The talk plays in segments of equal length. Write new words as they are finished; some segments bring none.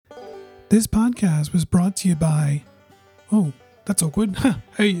This podcast was brought to you by... Oh, that's awkward.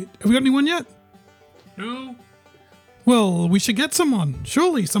 Hey, have we got anyone yet? No. Well, we should get someone.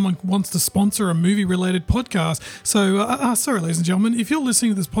 Surely someone wants to sponsor a movie-related podcast. So, sorry, ladies and gentlemen, if you're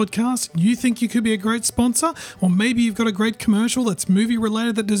listening to this podcast, you think you could be a great sponsor, or maybe you've got a great commercial that's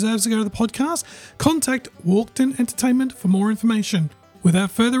movie-related that deserves to go to the podcast, contact Walkden Entertainment for more information.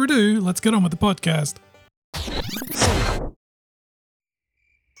 Without further ado, let's get on with the podcast.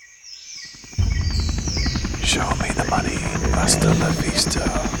 Show me the money, hasta la vista.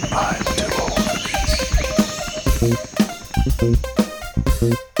 I'm too old for this.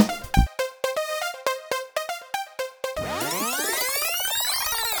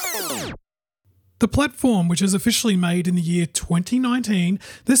 The Platform, which is officially made in the year 2019,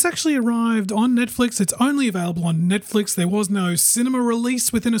 this actually arrived on Netflix. It's only available on Netflix. There was no cinema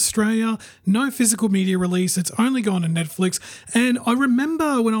release within Australia, no physical media release. It's only gone on Netflix. And I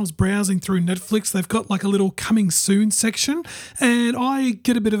remember when I was browsing through Netflix, they've got like a little coming soon section, and I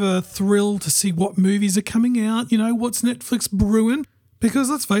get a bit of a thrill to see what movies are coming out, what's Netflix brewing.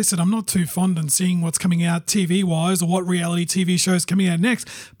 Because let's face it, I'm not too fond in seeing what's coming out TV-wise or what reality TV shows coming out next,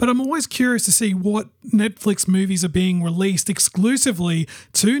 but I'm always curious to see what Netflix movies are being released exclusively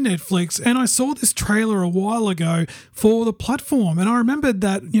to Netflix. And I saw this trailer a while ago for The Platform, and I remembered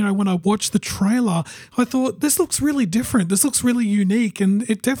that, when I watched the trailer, I thought, this looks really different, this looks really unique, and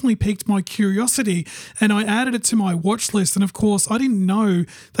it definitely piqued my curiosity, and I added it to my watch list. And of course, I didn't know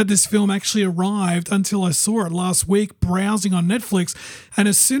that this film actually arrived until I saw it last week browsing on Netflix. And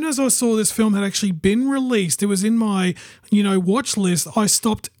as soon as I saw this film had actually been released, it was in my, watch list, I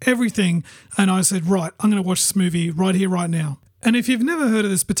stopped everything and I said, right, I'm going to watch this movie right here, right now. And if you've never heard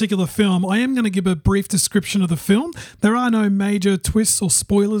of this particular film, I am going to give a brief description of the film. There are no major twists or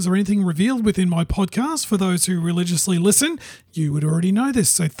spoilers or anything revealed within my podcast. For those who religiously listen, you would already know this,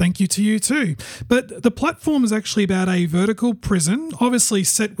 so thank you to you too. But The Platform is actually about a vertical prison, obviously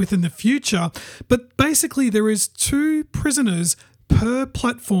set within the future, but basically there is two prisoners per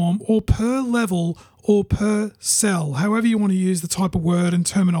platform or per level or per cell, however you want to use the type of word and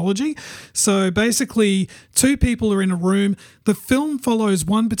terminology. So basically, two people are in a room. The film follows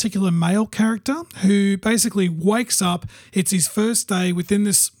one particular male character who basically wakes up. It's his first day within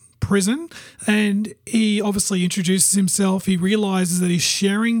this prison, and he obviously introduces himself. He realizes that he's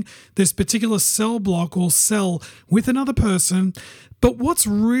sharing this particular cell block or cell with another person. But what's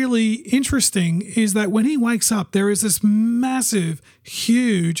really interesting is that when he wakes up, there is this massive,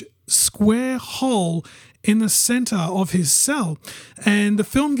 huge square hole in the center of his cell. And the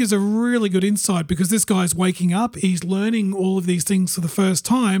film gives a really good insight because this guy's waking up, he's learning all of these things for the first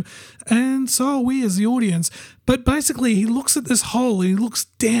time, and so are we as the audience. But basically, he looks at this hole and he looks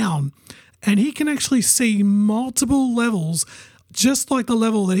down, and he can actually see multiple levels, just like the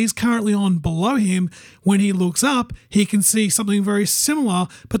level that he's currently on below him. When he looks up, he can see something very similar,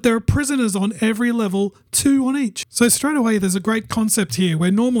 but there are prisoners on every level, two on each. So straight away, there's a great concept here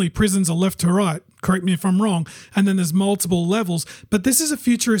where normally prisons are left to right, correct me if I'm wrong, and then there's multiple levels. But this is a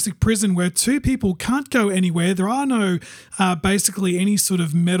futuristic prison where two people can't go anywhere. There are no basically any sort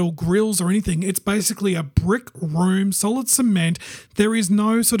of metal grills or anything. It's basically a brick room, solid cement. There is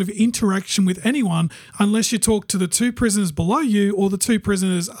no sort of interaction with anyone unless you talk to the two prisoners below you or the two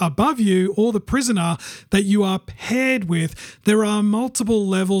prisoners above you or the prisoner that you are paired with. There are multiple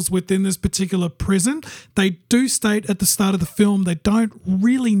levels within this particular prison. They do state at the start of the film they don't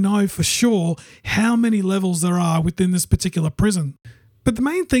really know for sure how many levels there are within this particular prison. But the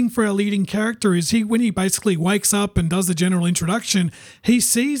main thing for our leading character is when he basically wakes up and does the general introduction, he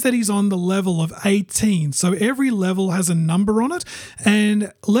sees that he's on the level of 18. So every level has a number on it,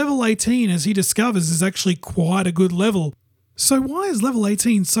 and level 18, as he discovers, is actually quite a good level. So why is level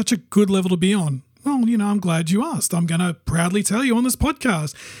 18 such a good level to be on? Well, I'm glad you asked. I'm going to proudly tell you on this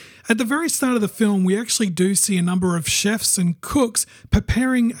podcast. At the very start of the film, we actually do see a number of chefs and cooks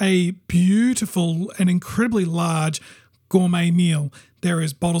preparing a beautiful and incredibly large gourmet meal. There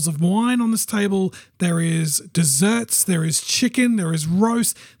is bottles of wine on this table, there is desserts, there is chicken, there is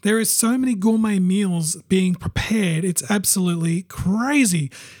roast, there is so many gourmet meals being prepared. It's absolutely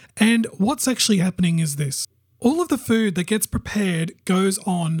crazy. And what's actually happening is this. All of the food that gets prepared goes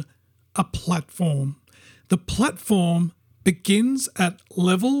on a platform. The platform begins at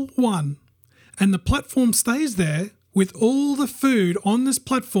level 1, and the platform stays there with all the food on this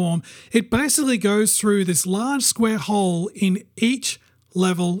platform. It basically goes through this large square hole in each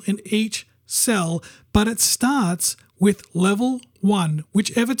level, in each cell, but it starts with level 1.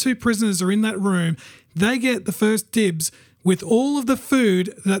 Whichever two prisoners are in that room, they get the first dibs with all of the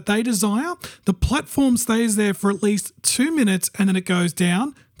food that they desire. The platform stays there for at least 2 minutes, and then it goes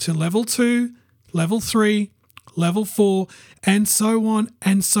down to level 2, level 3, level 4, and so on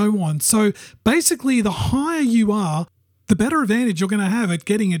and so on. So basically, the higher you are, the better advantage you're going to have at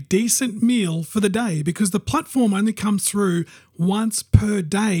getting a decent meal for the day, because the platform only comes through once per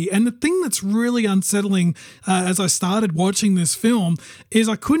day. And the thing that's really unsettling as I started watching this film is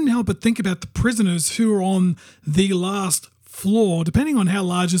I couldn't help but think about the prisoners who are on the last floor, depending on how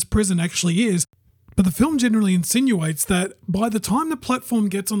large this prison actually is. But the film generally insinuates that by the time the platform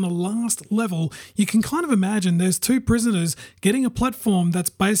gets on the last level, you can kind of imagine there's two prisoners getting a platform that's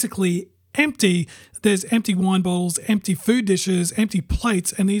basically empty. There's empty wine bottles, empty food dishes, empty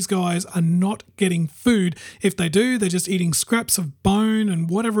plates, and these guys are not getting food. If they do, they're just eating scraps of bone and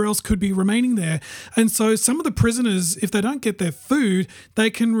whatever else could be remaining there. And so some of the prisoners, if they don't get their food, they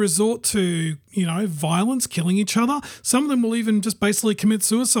can resort to, violence, killing each other. Some of them will even just basically commit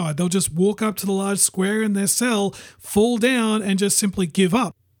suicide. They'll just walk up to the large square in their cell, fall down, and just simply give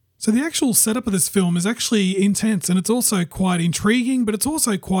up. So the actual setup of this film is actually intense, and it's also quite intriguing, but it's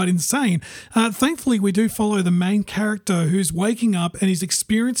also quite insane. Thankfully, we do follow the main character who's waking up and he's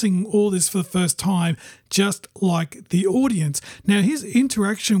experiencing all this for the first time, just like the audience. Now, his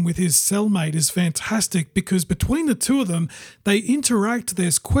interaction with his cellmate is fantastic because between the two of them, they interact.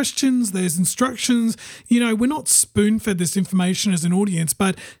 There's questions, there's instructions. We're not spoon-fed this information as an audience,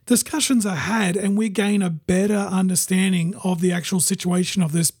 but discussions are had and we gain a better understanding of the actual situation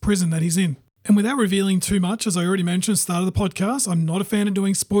of this prison that he's in. And without revealing too much, as I already mentioned at the start of the podcast, I'm not a fan of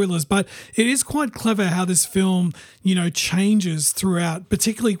doing spoilers, but it is quite clever how this film, changes throughout,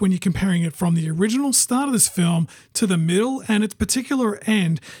 particularly when you're comparing it from the original start of this film to the middle and its particular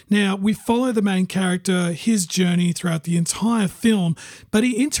end. Now, we follow the main character, his journey throughout the entire film, but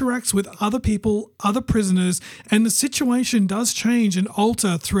he interacts with other people, other prisoners, and the situation does change and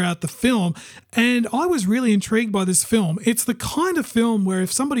alter throughout the film. And I was really intrigued by this film. It's the kind of film where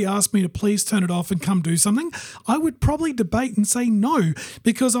if somebody asked me to please turn it off and come do something, I would probably debate and say no,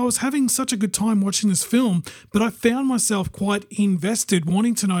 because I was having such a good time watching this film, but I found myself quite invested,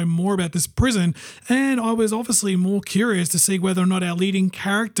 wanting to know more about this prison, and I was obviously more curious to see whether or not our leading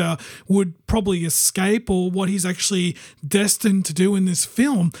character would probably escape or what he's actually destined to do in this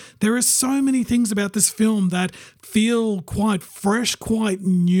film. There are so many things about this film that feel quite fresh, quite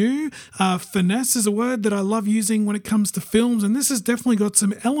new. Finesse is a word that I love using when it comes to films, and this has definitely got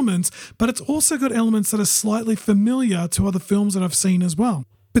some elements, but it's also got elements that are slightly familiar to other films that I've seen as well.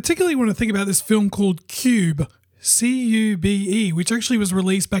 Particularly when I think about this film called Cube, Cube, which actually was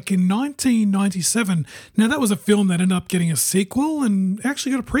released back in 1997. Now, that was a film that ended up getting a sequel and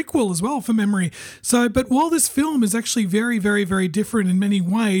actually got a prequel as well, from memory. But while this film is actually very, very, very different in many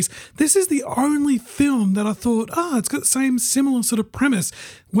ways, this is the only film that I thought, it's got the same similar sort of premise.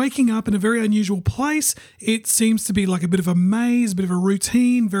 Waking up in a very unusual place, it seems to be like a bit of a maze, a bit of a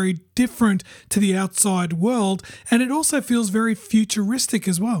routine, very different to the outside world, and it also feels very futuristic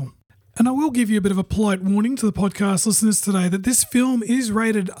as well. And I will give you a bit of a polite warning to the podcast listeners today that this film is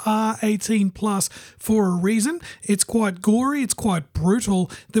rated R18+ for a reason. It's quite gory, it's quite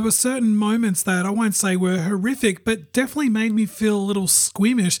brutal. There were certain moments that I won't say were horrific, but definitely made me feel a little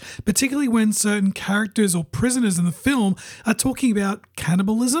squeamish, particularly when certain characters or prisoners in the film are talking about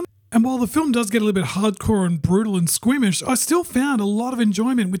cannibalism. And while the film does get a little bit hardcore and brutal and squeamish, I still found a lot of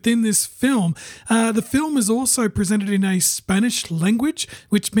enjoyment within this film. The film is also presented in a Spanish language,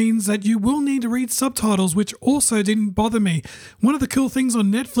 which means that you will need to read subtitles, which also didn't bother me. One of the cool things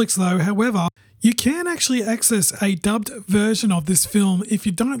on Netflix, though, however, you can actually access a dubbed version of this film if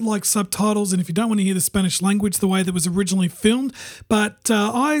you don't like subtitles and if you don't want to hear the Spanish language the way that was originally filmed. But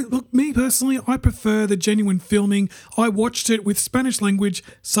me personally, I prefer the genuine filming. I watched it with Spanish language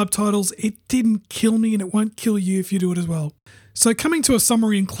subtitles. It didn't kill me, and it won't kill you if you do it as well. So coming to a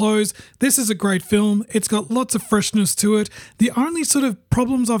summary and close, this is a great film. It's got lots of freshness to it. The only sort of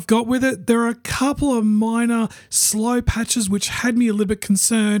problems I've got with it, there are a couple of minor slow patches which had me a little bit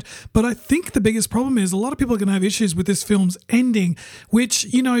concerned, but I think the biggest problem is a lot of people are going to have issues with this film's ending, which,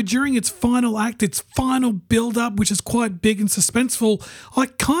 during its final act, its final build-up, which is quite big and suspenseful, I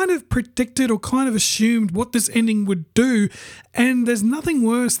kind of predicted or kind of assumed what this ending would do, and there's nothing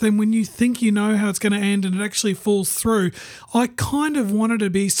worse than when you think you know how it's going to end and it actually falls through. I kind of wanted to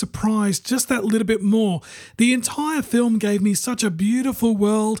be surprised just that little bit more. The entire film gave me such a beautiful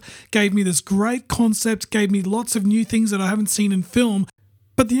world, gave me this great concept, gave me lots of new things that I haven't seen in film,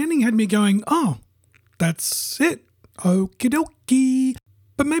 but the ending had me going, that's it, okie dokie.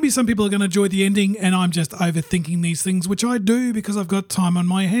 But maybe some people are going to enjoy the ending and I'm just overthinking these things, which I do because I've got time on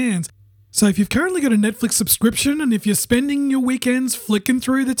my hands. So if you've currently got a Netflix subscription and if you're spending your weekends flicking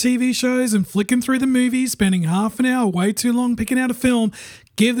through the TV shows and flicking through the movies, spending half an hour way too long picking out a film,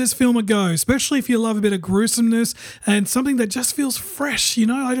 Give this film a go, especially if you love a bit of gruesomeness and something that just feels fresh. You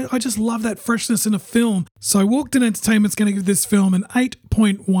know, I just love that freshness in a film. So Walked In Entertainment's going to give this film an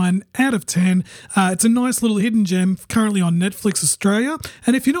 8.1 out of 10. It's a nice little hidden gem currently on Netflix Australia.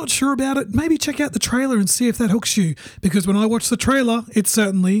 And if you're not sure about it, maybe check out the trailer and see if that hooks you. Because when I watched the trailer, it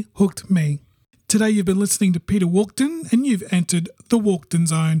certainly hooked me. Today you've been listening to Peter Walkden and you've entered the Walkden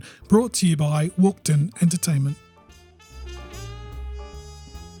Zone, brought to you by Walkden Entertainment.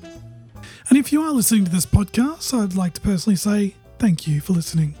 And if you are listening to this podcast, I'd like to personally say thank you for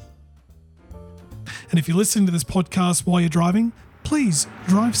listening. And if you're listening to this podcast while you're driving, please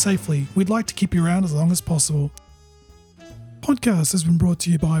drive safely. We'd like to keep you around as long as possible. Podcast has been brought to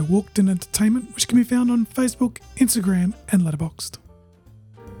you by Walkden Entertainment, which can be found on Facebook, Instagram, and Letterboxd.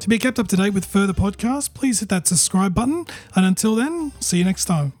 To be kept up to date with further podcasts, please hit that subscribe button. And until then, see you next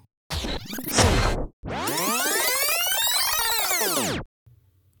time.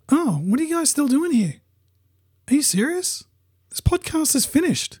 Oh, what are you guys still doing here? Are you serious? This podcast is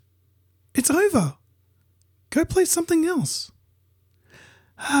finished. It's over. Go play something else.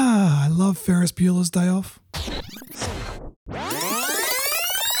 I love Ferris Bueller's Day Off.